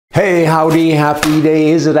Hey, howdy, happy day.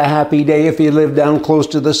 Is it a happy day? If you live down close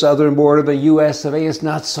to the southern border of the US of A, it's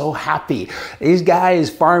not so happy. These guys,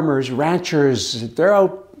 farmers, ranchers, they're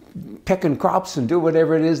out picking crops and do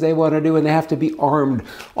whatever it is they want to do, and they have to be armed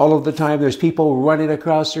all of the time. There's people running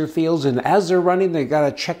across their fields, and as they're running, they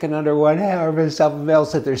got a chicken under one arm and something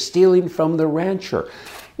else that they're stealing from the rancher.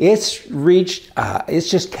 It's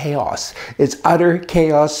just chaos. It's utter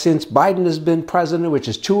chaos since Biden has been president, which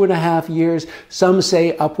is 2.5 years. Some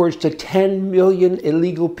say upwards to 10 million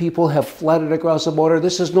illegal people have flooded across the border.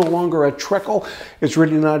 This is no longer a trickle. It's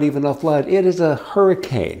really not even a flood. It is a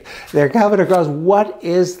hurricane. They're coming across. What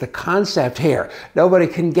is the concept here? Nobody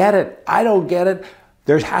can get it. I don't get it.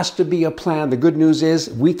 There has to be a plan. The good news is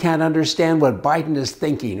we can't understand what Biden is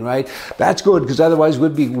thinking, right? That's good, because otherwise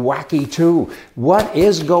we'd be wacky too. What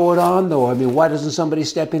is going on though? I mean, why doesn't somebody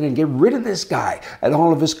step in and get rid of this guy and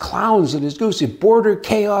all of his clowns and his goosey? Border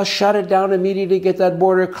chaos, shut it down immediately, get that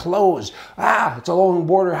border closed. It's a long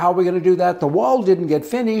border. How are we going to do that? The wall didn't get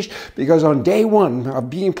finished because on day one of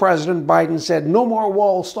being president, Biden said, no more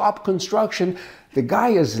wall, stop construction. The guy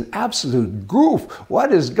is an absolute goof.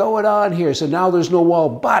 What is going on here? So now there's no wall,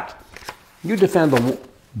 but you defend the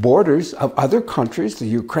borders of other countries, the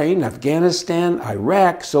Ukraine, Afghanistan,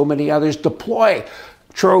 Iraq, so many others. Deploy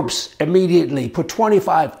troops immediately. Put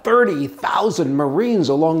 25, 30,000 Marines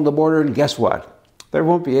along the border, and guess what? There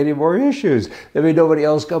won't be any more issues. There'll be nobody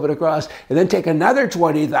else coming across. And then take another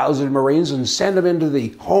 20,000 Marines and send them into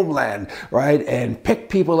the homeland, right? And pick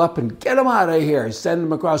people up and get them out of here. Send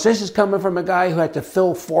them across. This is coming from a guy who had to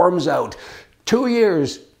fill forms out. 2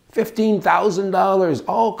 years, $15,000,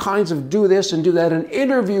 all kinds of do this and do that, and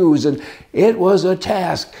interviews. And it was a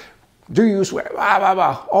task. Do you swear?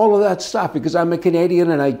 All of that stuff, because I'm a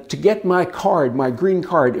Canadian, and to get my card, my green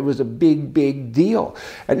card, it was a big, big deal.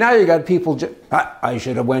 And now you got people, I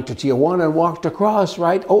should have went to Tijuana and walked across,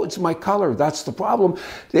 right? Oh, it's my color. That's the problem.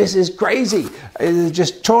 This is crazy. It's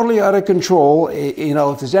just totally out of control. You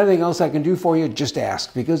know, if there's anything else I can do for you, just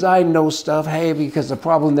ask, because I know stuff. Hey, because the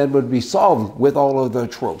problem then would be solved with all of the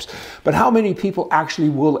troops. But how many people actually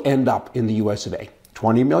will end up in the US of A?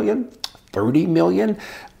 20 million? 30 million?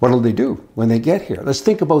 What'll they do when they get here? Let's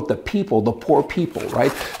think about the people, the poor people,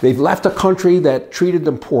 right? They've left a country that treated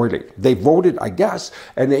them poorly. They voted, I guess,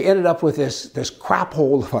 and they ended up with this crap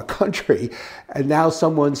hole of a country. And now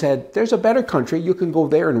someone said, there's a better country. You can go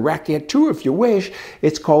there and wreck it too if you wish.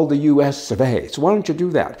 It's called the US of A. So why don't you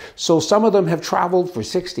do that? So some of them have traveled for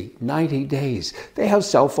 60, 90 days. They have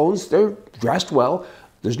cell phones. They're dressed well.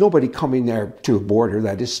 There's nobody coming there to a border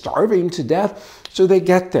that is starving to death. So they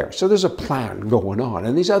get there. So there's a plan going on.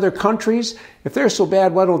 And these other countries, if they're so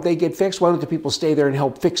bad, why don't they get fixed? Why don't the people stay there and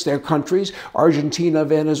help fix their countries? Argentina,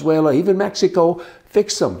 Venezuela, even Mexico,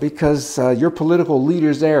 fix them, because your political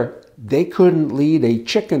leaders there, they couldn't lead a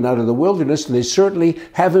chicken out of the wilderness, and they certainly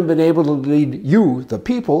haven't been able to lead you, the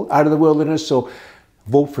people, out of the wilderness. So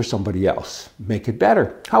vote for somebody else. Make it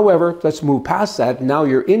better. However, let's move past that. Now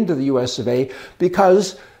you're into the US of A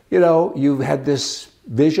because, you know, you've had this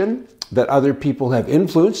vision that other people have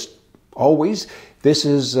influenced. Always. This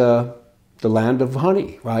is the land of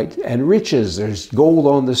honey, right? And riches. There's gold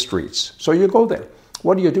on the streets. So you go there.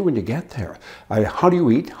 What do you do when you get there? How do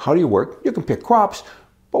you eat? How do you work? You can pick crops.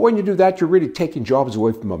 But when you do that, you're really taking jobs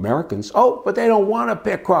away from Americans. Oh, but they don't want to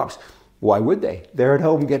pick crops. Why would they? They're at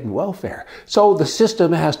home getting welfare. So the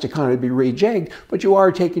system has to kind of be rejigged, but you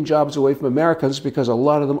are taking jobs away from Americans because a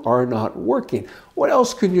lot of them are not working. What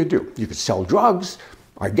else can you do? You could sell drugs,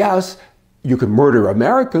 I guess. You can murder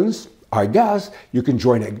Americans, I guess. You can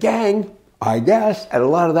join a gang, I guess. And a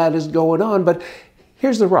lot of that is going on. But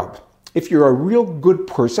here's the rub. If you're a real good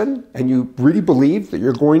person and you really believe that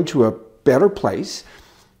you're going to a better place,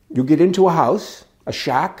 you get into a house, a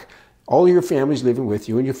shack, all your family's living with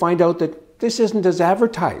you, and you find out that this isn't as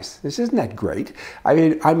advertised. This isn't that great. I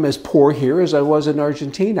mean, I'm as poor here as I was in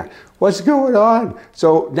Argentina. What's going on?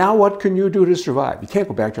 So now what can you do to survive? You can't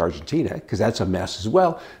go back to Argentina because that's a mess as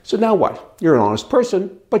well. So now what? You're an honest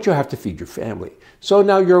person, but you have to feed your family. So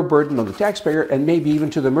now you're a burden on the taxpayer and maybe even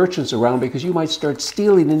to the merchants around, because you might start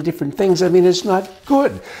stealing in different things. I mean, it's not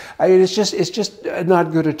good. I mean, it's just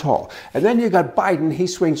not good at all. And then you got Biden. He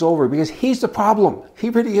swings over because he's the problem. He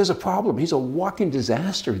really is a problem. He's a walking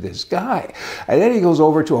disaster, this guy. And then he goes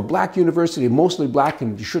over to a black university, mostly black,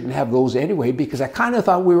 and you shouldn't have those anyway, because I kind of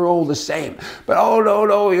thought we were all the same. But oh,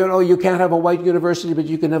 no, you know, you can't have a white university, but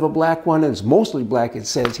you can have a black one. And it's mostly black, it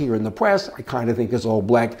says here in the press. I kind of think it's all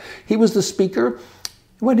black. He was the speaker.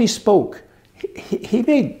 When he spoke, he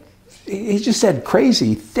made he just said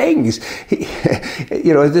crazy things.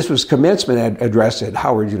 This was commencement address at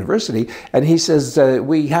Howard University, and he says,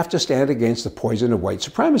 we have to stand against the poison of white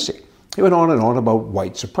supremacy. He went on and on about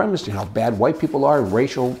white supremacy, how bad white people are,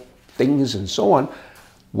 racial things, and so on.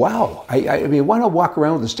 Wow. I mean, why not walk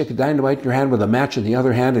around with a stick of dynamite in your hand with a match in the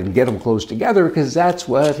other hand and get them close together? Because that's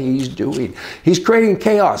what he's doing. He's creating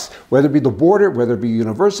chaos, whether it be the border, whether it be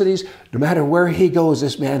universities. No matter where he goes,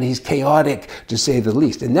 this man, he's chaotic, to say the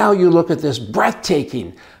least. And now you look at this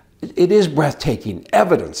breathtaking, it is breathtaking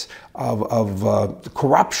evidence of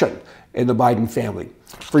corruption in the Biden family.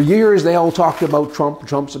 For years, they all talked about Trump.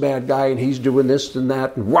 Trump's a bad guy, and he's doing this and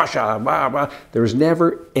that, and Russia, blah, blah. There was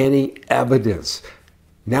never any evidence.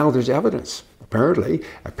 Now there's evidence. Apparently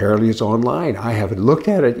it's online. I haven't looked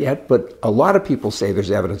at it yet, but a lot of people say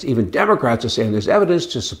there's evidence. Even Democrats are saying there's evidence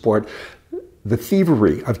to support the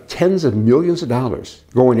thievery of tens of millions of dollars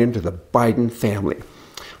going into the Biden family.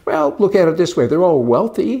 Well, look at it this way. They're all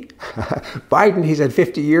wealthy. Biden, he's had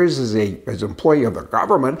 50 years as an employee of the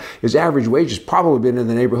government. His average wage has probably been in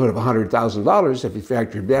the neighborhood of $100,000 if you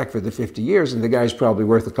factor back for the 50 years. And the guy's probably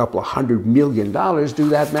worth a couple of $100 million. Do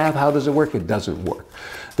that math. How does it work? It doesn't work.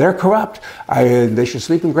 They're corrupt. They should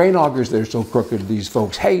sleep in grain augers. They're so crooked, these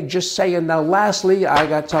folks. Hey, just saying. Now, lastly, I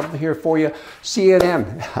got something here for you.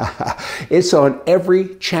 CNN. It's on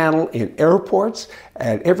every channel in airports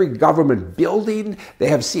and every government building. They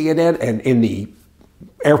have CNN, and in the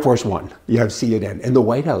Air Force One, you have CNN. In the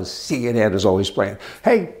White House, CNN is always playing.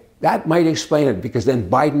 Hey, that might explain it, because then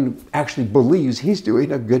Biden actually believes he's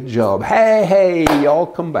doing a good job. Hey, y'all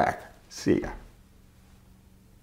come back. See ya.